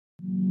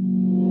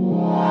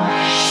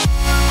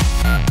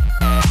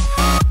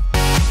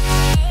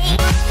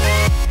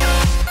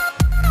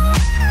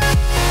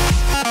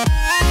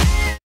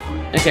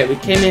Okay, we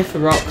came here for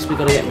rocks, we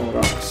gotta get more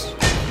rocks.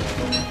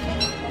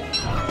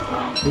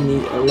 We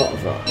need a lot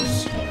of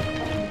rocks.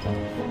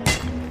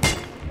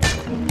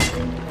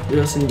 We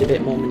also need a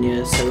bit more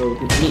manure, so we'll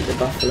meet the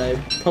buffalo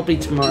probably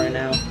tomorrow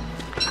now.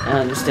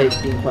 The day's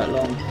been quite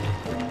long.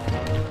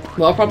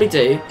 What I'll probably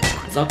do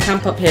is I'll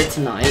camp up here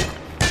tonight,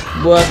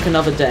 work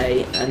another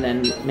day, and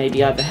then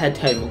maybe either head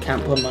home or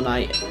camp one more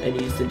night and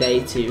use the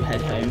day to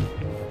head home.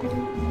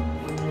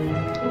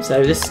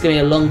 So this is going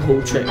to be a long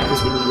haul trip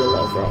because we need a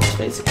lot of rocks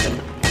basically.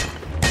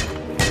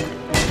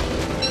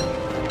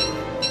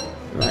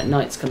 Right,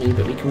 night's coming,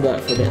 but we can work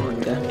for a bit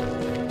longer.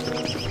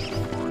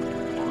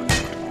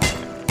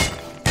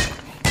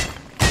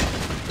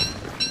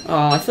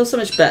 Oh, I feel so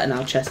much better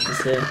now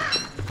Chester's here.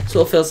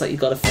 Sort of feels like you've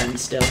got a friend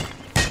still.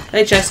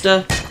 Hey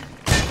Chester!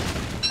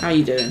 How are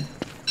you doing?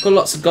 Got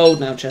lots of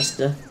gold now,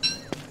 Chester.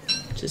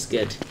 Which is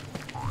good.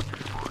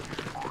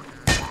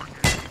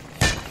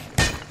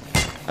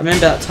 I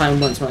remember that time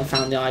once when I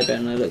found the eye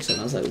bone and I looked at it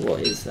and I was like,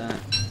 what is that?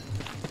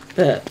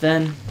 But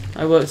then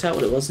I worked out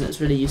what it was and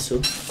it's really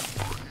useful.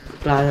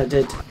 Glad I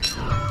did.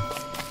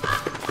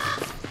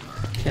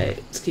 Okay,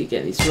 let's keep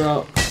getting these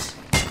rocks.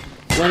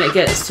 When it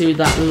gets to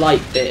that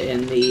light bit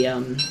in the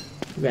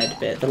red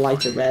bit, the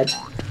lighter red,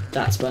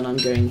 that's when I'm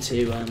going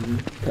to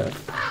put a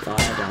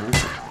fire down.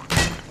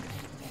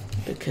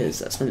 Because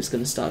that's when it's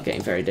going to start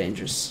getting very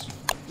dangerous.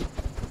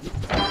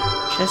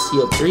 Chester,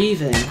 you're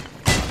breathing.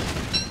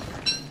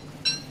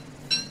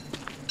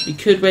 You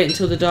could wait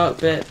until the dark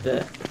bit,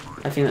 but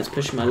I think that's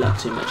pushing my luck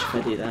too much if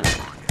I do that.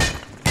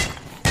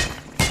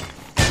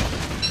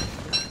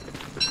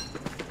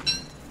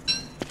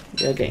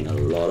 You're getting a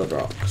lot of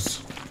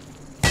rocks.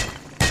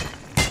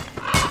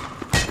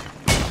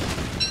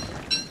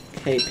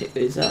 Okay, pick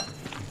these up.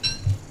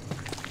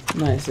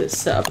 Nice, let's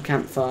set up a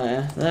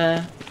campfire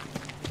there.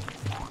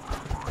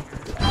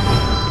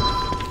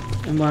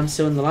 And while I'm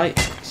still in the light,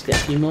 let's get a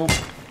few more.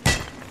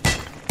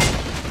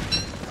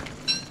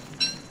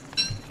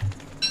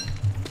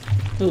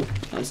 Oh,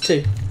 that was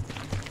 2.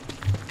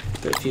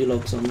 Put a few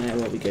logs on there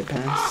while we go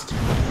past.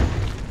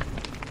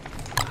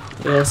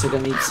 We're also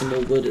going to need some more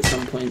wood at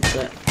some point,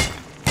 but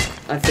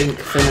I think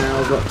for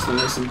now rocks are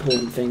the most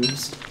important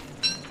things.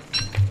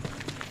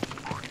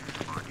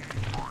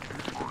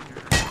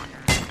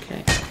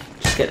 Okay,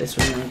 just get this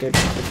one now and go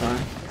back to the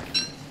fire.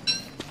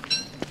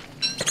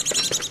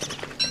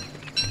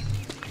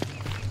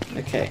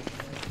 Okay,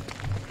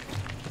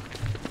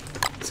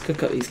 let's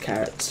cook up these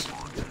carrots.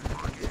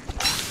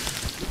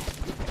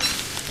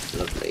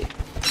 Lovely.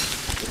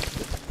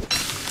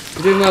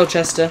 You're doing well,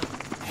 Chester.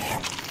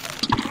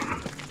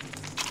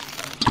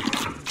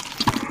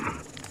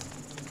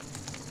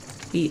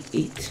 Eat,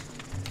 eat.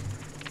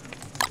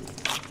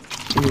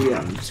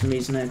 For some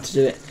reason I have to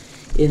do it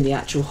in the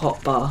actual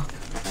hot bar.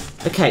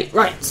 Okay,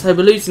 right, so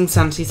we're losing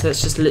sanity, so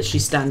let's just literally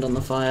stand on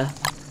the fire.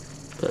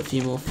 Put a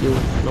few more fuel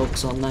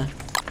logs on there.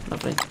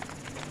 Lovely.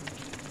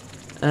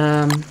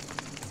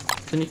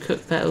 Can you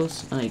cook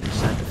petals? Oh, you can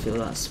just add the fuel,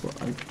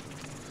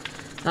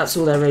 that's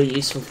all they're really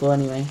useful for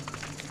anyway.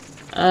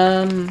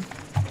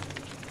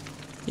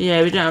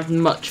 Yeah, we don't have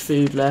much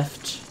food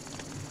left.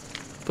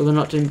 But we're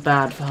not doing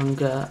bad for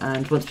hunger,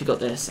 and once we got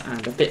this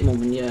and a bit more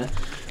manure,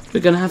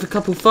 we're going to have a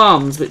couple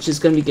farms, which is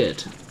going to be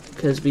good,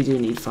 because we do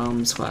need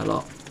farms quite a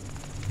lot.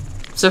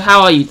 So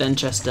how are you then,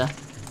 Chester?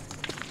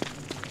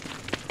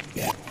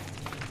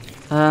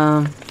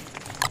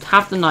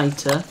 Have the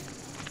niter,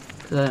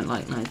 because I don't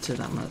like niter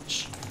that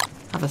much.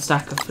 Have a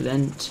stack of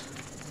flint.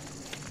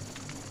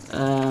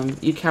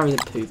 You carry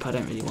the poop, I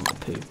don't really want the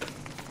poop.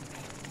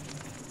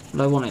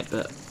 Well, I want it,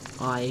 but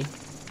I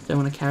don't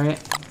want to carry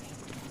it.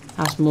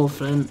 Have some more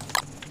flint.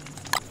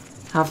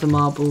 Have the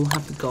marble,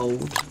 have the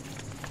gold.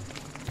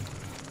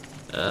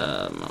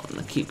 I'm going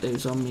to keep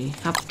those on me.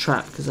 Have the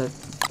trap, because I'm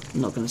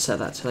not going to set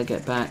that till I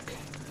get back.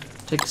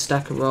 Take a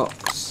stack of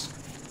rocks.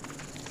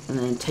 And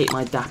then take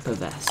my dapper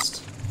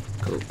vest.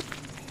 Cool.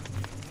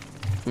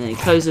 And then he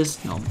closes.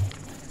 Nom.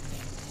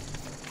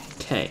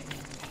 Okay.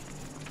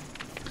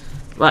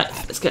 Right,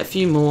 let's get a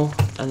few more,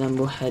 and then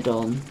we'll head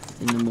on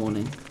in the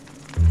morning.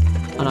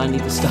 And I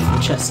need the stuff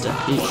from Chester.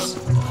 Oops.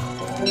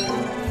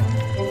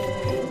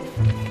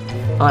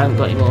 Oh, I haven't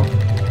got any more.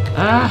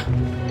 Ah!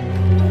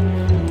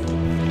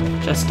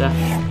 Chester.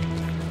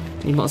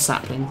 Need more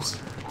saplings.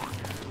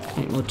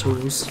 Need more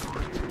tools.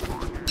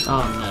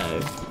 Oh no.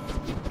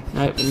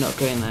 Nope, we're not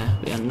going there.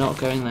 We are not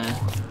going there.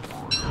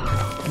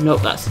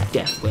 Nope, that's a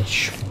death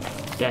wish.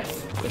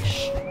 Death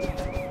wish.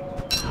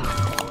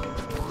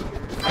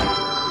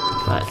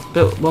 Right,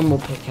 built one more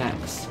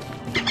pickaxe.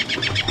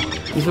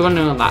 If you're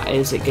wondering what that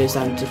is, it goes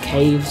down to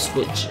caves,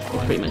 which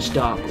are pretty much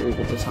dark all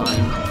the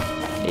time.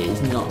 It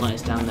is not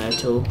nice down there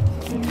at all.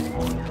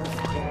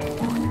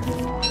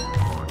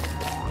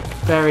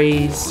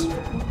 Berries.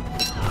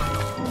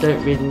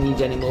 Don't really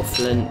need any more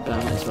flint, but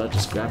I might as well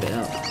just grab it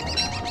up.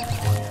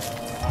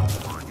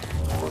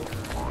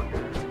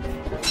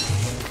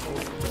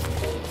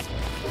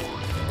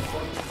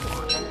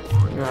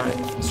 Right,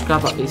 let's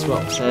grab up these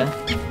rocks here.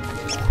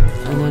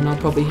 And then I'll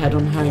probably head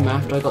on home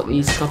after I got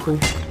these couple.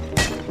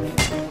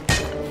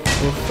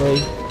 for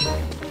free.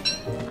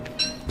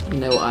 You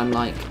know what I'm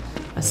like.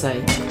 I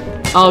say,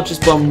 oh,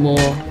 just one more,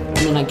 and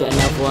then I get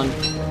another one.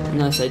 And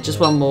then I say, just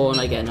one more, and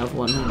I get another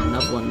one, and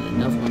another one, and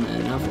another one,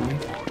 and another one.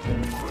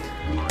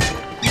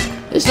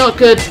 It's not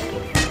good.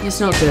 It's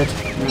not good.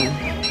 No.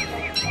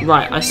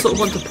 Right, I sort of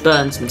want to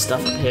burn some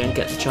stuff up here and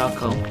get the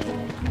charcoal.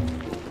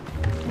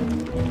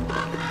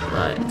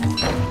 Right.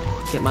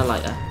 Get my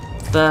lighter.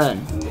 Burn.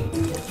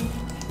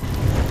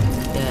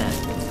 Yeah.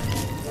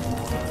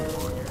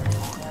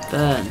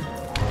 Burn.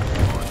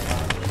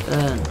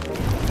 Burn.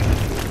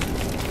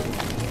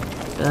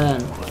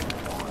 Burn.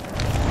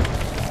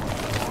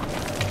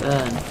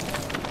 Burn.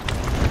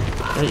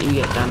 Don't you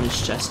get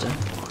damaged, Chester.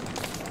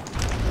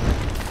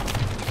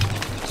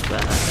 Just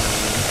burn that down there.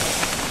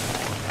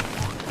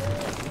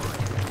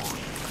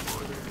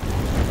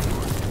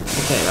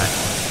 Okay, right.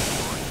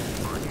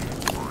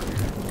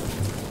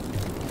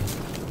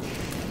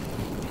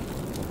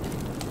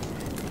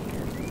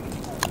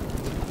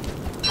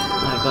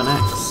 I've got an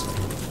axe.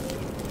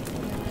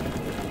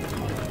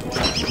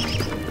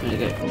 There you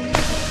go.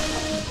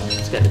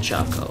 Let's get the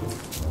charcoal.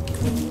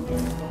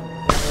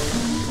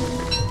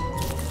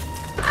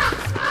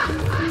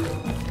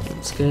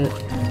 That's good.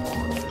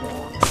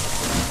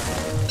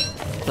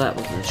 That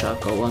wasn't a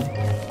charcoal one.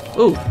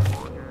 Ooh!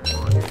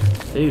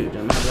 Food.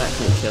 I'm that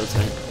can kill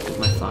something with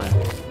my fire.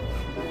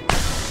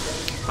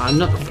 I'm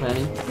not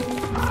complaining.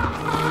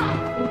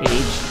 We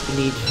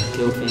need to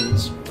kill things.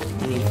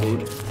 We need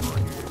food.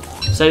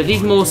 So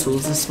these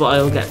morsels, this is what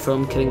I'll get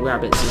from killing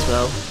rabbits as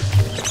well.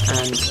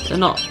 And they're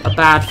not a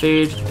bad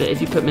food, but if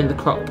you put them in the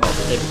crock pot,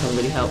 they become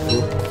really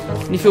helpful.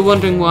 And if you're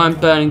wondering why I'm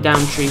burning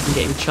down trees and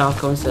getting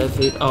charcoal instead of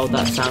food, oh,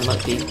 that sounded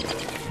like the...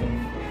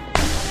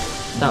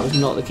 That was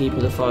not the keeper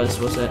of the forest,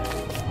 was it?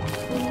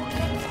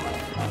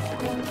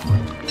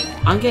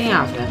 I'm getting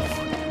out of here.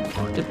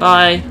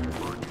 Goodbye.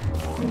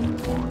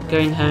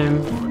 Going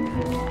home.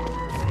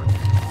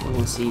 No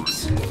more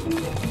seeds.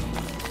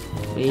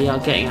 We are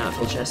getting out of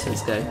here, Chester.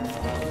 Let's go.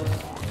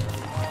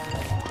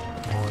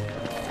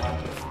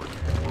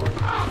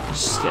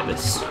 Let's just get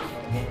this.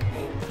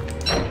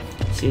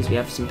 See if we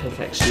have some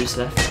pickaxe juice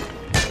left.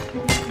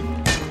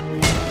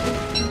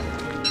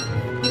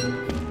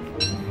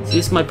 See,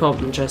 this is my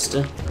problem,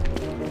 Chester.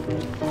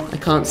 I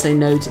can't say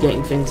no to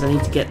getting things. I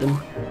need to get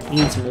them. I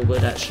need some more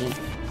wood, actually.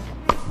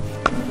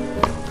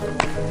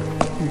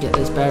 And get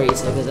those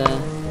berries over there.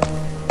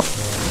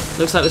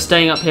 Looks like we're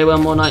staying up here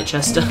one more night,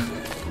 Chester.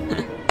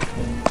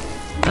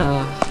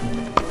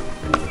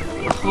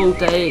 The whole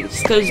day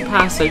just goes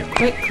past so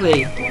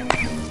quickly.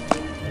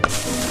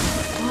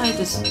 Why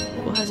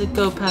does it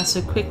go past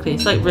so quickly?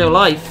 It's like real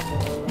life.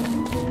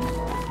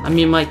 I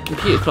mean, my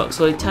computer clock's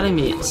already telling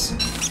me it's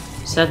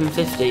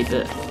 7:50,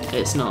 but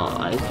it's not.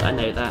 I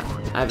know that.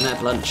 I haven't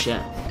had lunch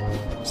yet.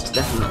 It's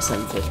definitely not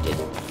 7:50.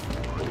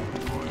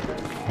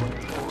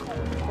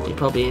 It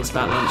probably is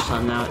about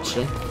lunchtime now,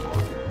 actually.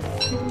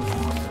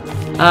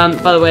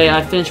 By the way,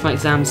 I finished my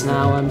exams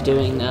now. I'm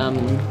doing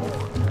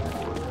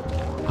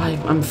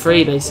I'm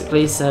free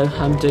basically, so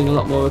I'm doing a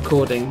lot more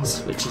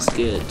recordings, which is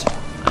good.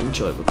 I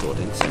enjoy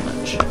recording so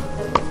much.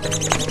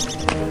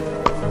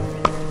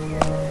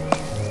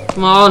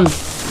 Come on!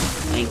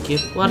 Thank you.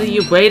 What are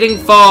you waiting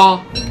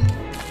for?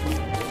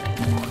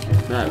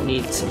 Right, we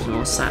need some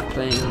more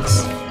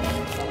saplings.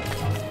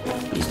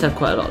 We used to have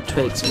quite a lot of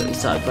twigs, but we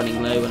started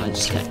running low and I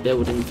just kept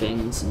building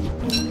things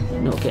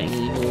and not getting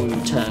any more in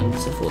return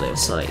because I thought they were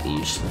slightly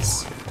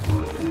useless.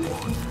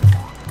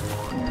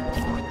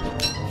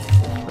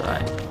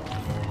 Right.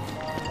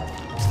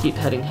 Let's keep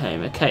heading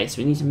home. Okay,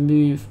 so we need to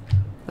move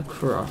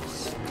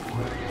across.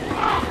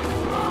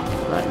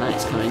 Right,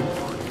 night's coming.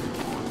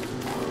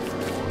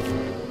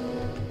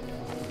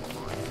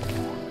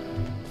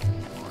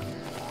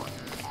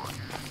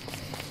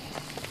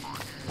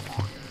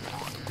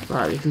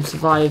 Right, we can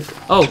survive.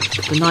 Oh,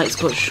 the night's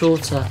got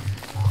shorter.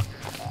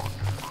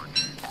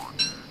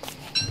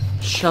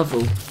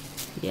 Shovel.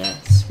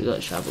 Yes, we got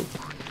a shovel.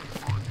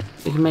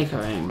 We can make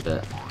our own,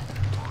 but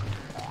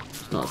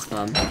it's not as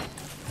fun.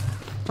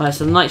 Right,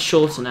 so the night's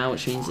shorter now,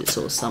 which means it's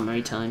sort of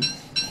summery time,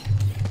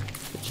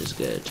 which is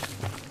good.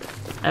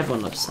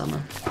 Everyone loves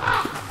summer.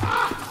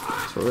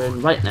 That's what we're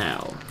in right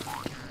now.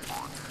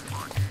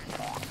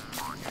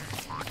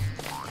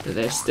 But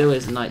there still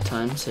is night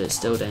time, so it's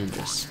still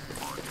dangerous.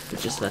 But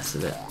just less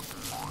of it.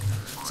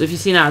 So if you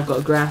see now, I've got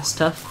a grass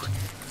tuft,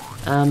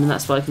 and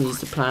that's what I can use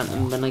to plant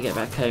them when I get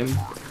back home.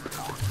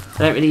 I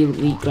don't really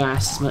eat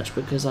grass as much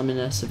because I'm in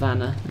a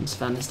savannah, and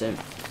savannas have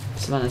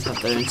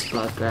their own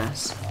supply of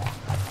grass.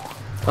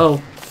 Oh,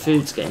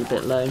 food's getting a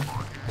bit low.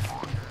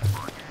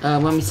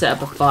 When we set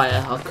up a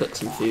fire, I'll cook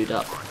some food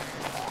up.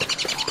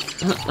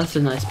 That's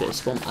a nice bit of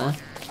swamp there.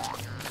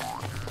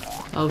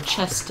 Oh,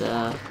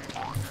 Chester.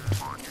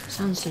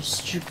 Sounds so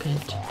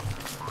stupid.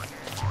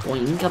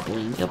 Boinga,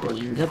 boinga,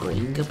 boinga,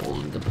 boinga,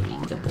 boinga,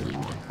 boinga,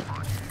 boinga.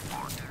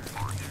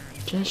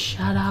 Just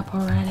shut up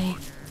already.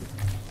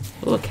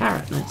 Oh, a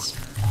carrot, nice.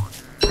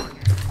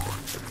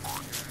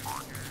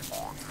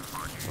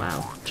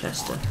 Wow,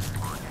 Chester.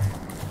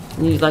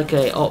 Need like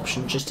a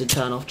option just to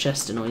turn off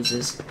Chester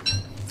noises.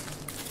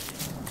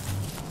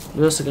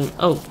 We're also going.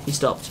 Oh, he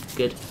stopped.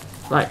 Good.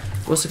 Right.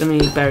 We're also going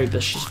to need berry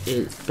bushes,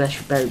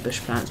 berry bush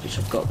plants, which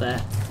I've got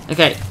there.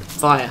 Okay.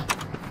 Fire.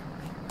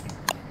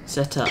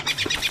 Set up.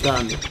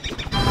 Done.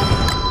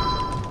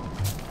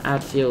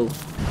 Add fuel.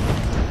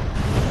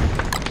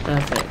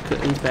 Perfect.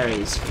 Cook these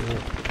berries. We're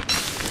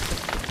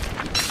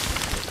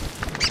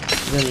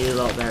going to need a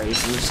lot of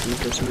berries. I'm just going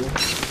to cook them all.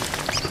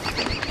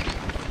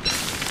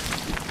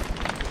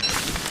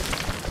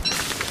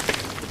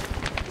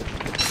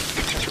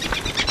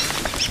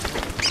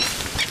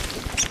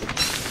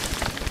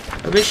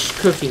 I wish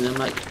cooking them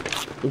like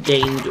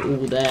regained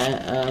all their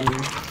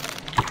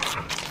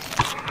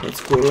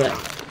what's called it?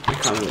 I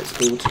can't remember what it's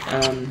called.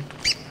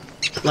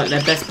 Like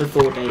their best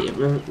before date. It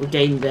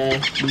regained their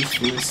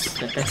usefulness,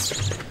 their best.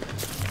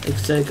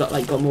 So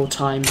got more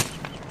time.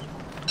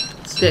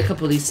 Let's get a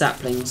couple of these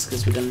saplings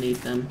because we're gonna need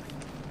them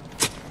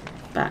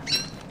back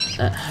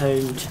at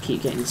home to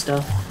keep getting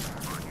stuff.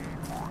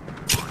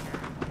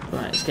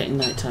 Right, it's getting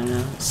night time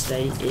now.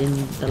 Stay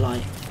in the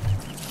light.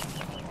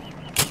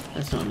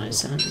 That's not a nice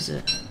sound, is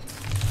it?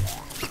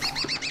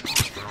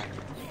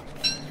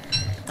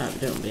 Right, we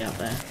don't want to be out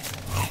there.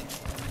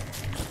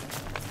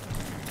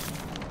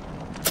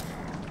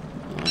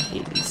 Oh, I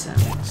hate these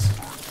sounds.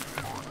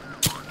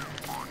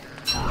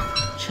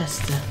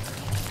 Chester.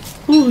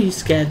 Ooh, you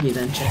scared me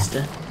then,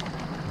 Chester.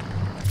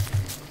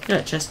 You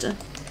alright, Chester?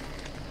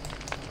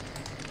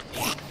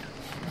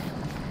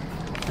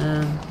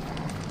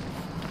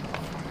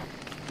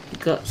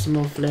 Got some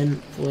more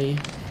flint for you.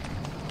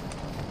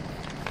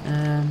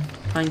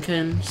 Pine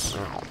cones,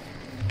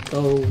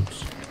 gold,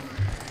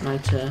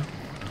 niter,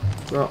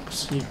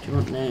 rocks. Do you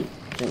want no?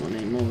 Don't want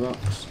any more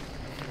rocks.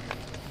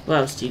 What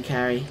else do you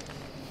carry?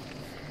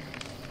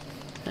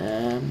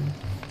 No,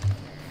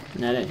 I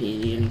don't think you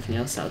need anything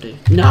else. That'll do.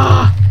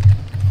 Nah.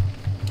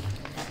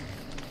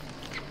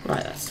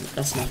 Right,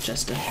 that's enough,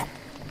 Chester.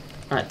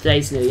 Right, the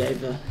day's nearly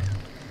over,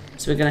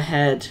 so we're gonna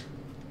head.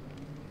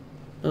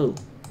 Oh.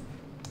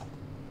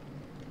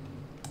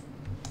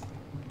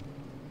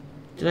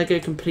 Did I go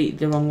completely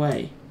the wrong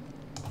way?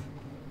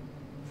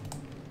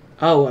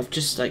 Oh, I've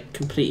just like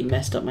completely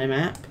messed up my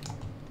map.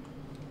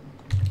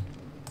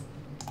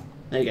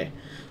 There you go.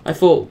 I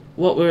thought,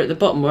 what, we're at the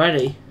bottom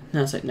already?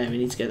 No, it's like, no, we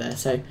need to go there.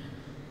 So,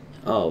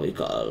 oh, we've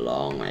got a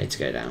long way to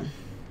go down.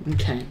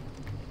 Okay.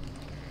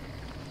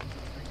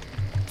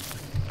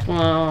 Come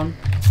on.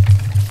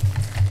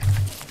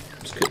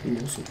 Let's cook the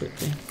morsel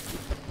quickly.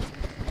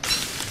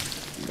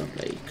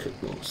 Lovely, cook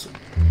morsel.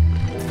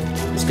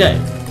 Let's go.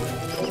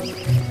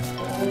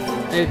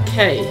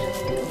 Okay,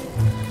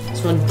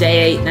 so we're on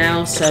day 8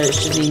 now, so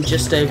it's just been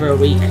just over a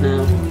week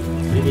now.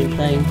 We've been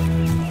playing,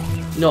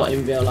 not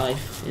in real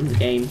life, in the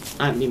game.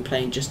 I haven't been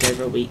playing just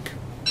over a week.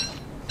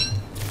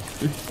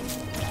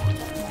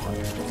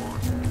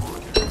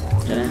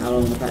 Don't know how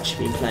long I've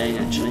actually been playing,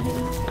 actually.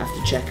 I have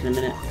to check in a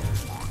minute.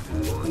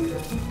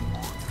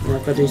 And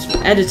I've got to do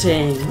some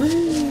editing.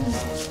 Woo!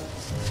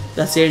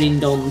 That's the only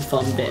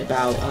non-fun bit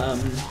about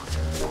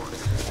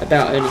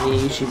owning a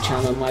YouTube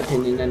channel, in my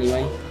opinion,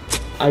 anyway.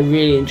 I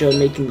really enjoy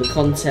making the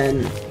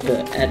content,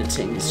 but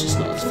editing is just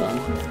not as fun.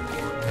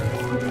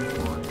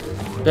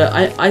 But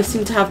I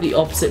seem to have the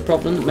opposite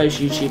problem that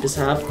most YouTubers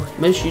have.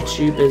 Most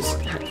YouTubers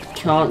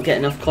can't get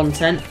enough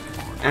content,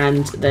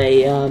 and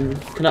they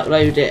can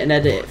upload it and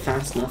edit it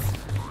fast enough.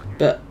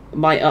 But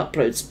my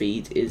upload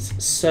speed is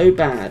so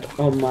bad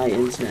on my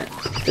internet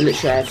that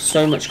literally I have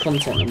so much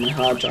content on my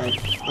hard drive.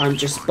 I'm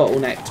just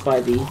bottlenecked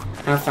by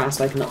how fast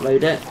I can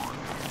upload it.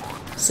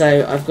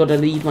 So I've got to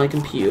leave my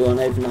computer on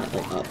overnight,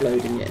 like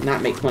uploading it, and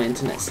that makes my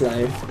internet slow.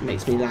 It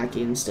makes me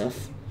laggy and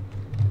stuff.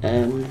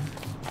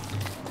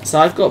 So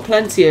I've got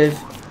plenty of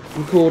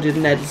recorded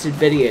and edited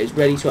videos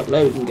ready to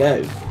upload and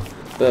go,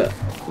 but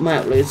my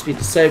upload speed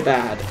is so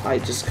bad I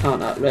just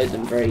can't upload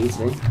them very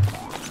easily.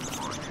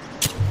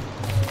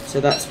 So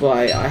that's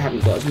why I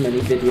haven't got as many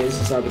videos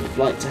as I would have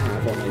liked to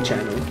have on my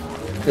channel,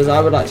 because I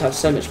would like to have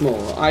so much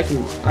more. I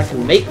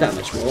can make that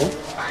much more.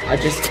 I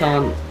just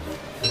can't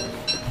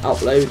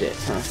upload it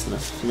fast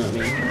enough, you know what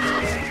I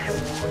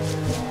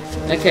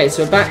mean? Okay,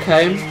 so we're back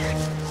home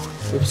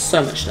with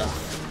so much stuff.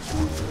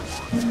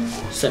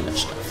 So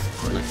much stuff.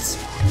 Nice.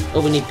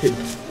 Oh, we need poop.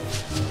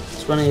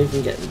 Let's run over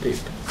and get the poop.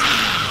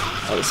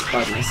 Oh, the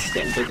spider nest is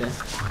getting bigger.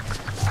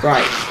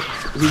 Right,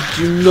 we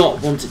do not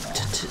want it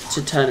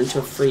to turn into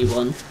a free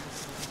one,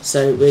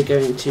 so we're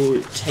going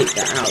to take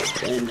that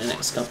out in the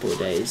next couple of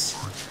days.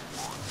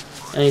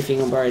 Only thing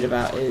I'm worried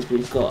about is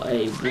we've got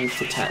a wolf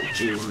attack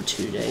due in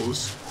 2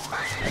 days.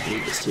 I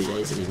believe it's 2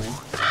 days anyway.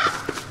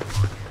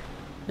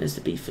 There's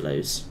the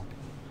beefaloes.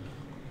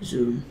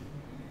 Zoom.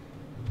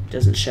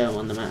 Doesn't show them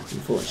on the map,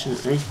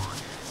 unfortunately.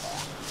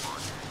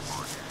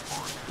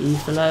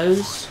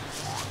 Beefaloes.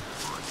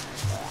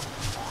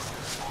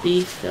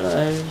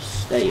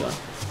 Beefaloes. There you are.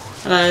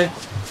 Hello.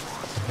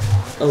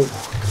 Oh,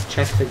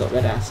 check if they got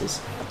red asses.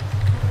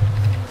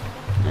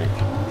 No.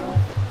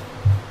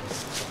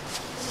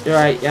 You're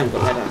right, you haven't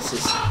got red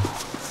asses.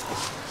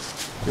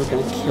 They're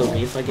going to kill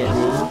me if I get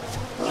any.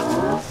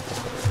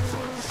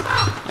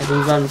 I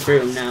can run through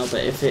them now,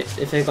 but if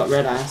they've got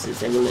red asses,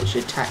 they will literally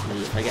attack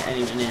me if I get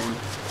anyone in.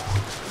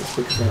 It's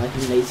because they're like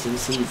in mating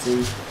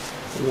season.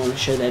 They want to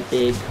show they're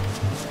big.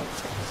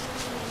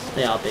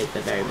 They are big,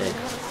 they're very big.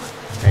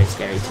 Very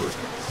scary too.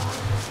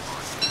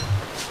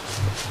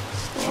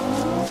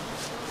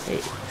 Okay,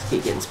 let's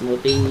keep getting some more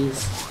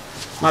bees.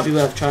 Might be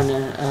worth trying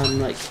to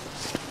like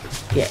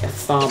get a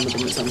farm with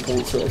them at some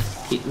point, sort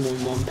of keep them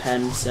in one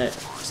pen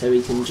so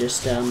we can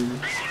just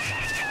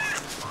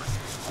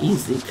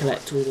easily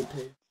collect all the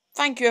poo.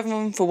 Thank you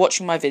everyone for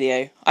watching my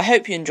video. I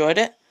hope you enjoyed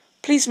it.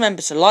 Please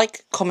remember to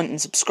like, comment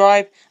and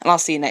subscribe, and I'll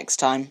see you next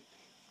time.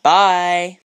 Bye!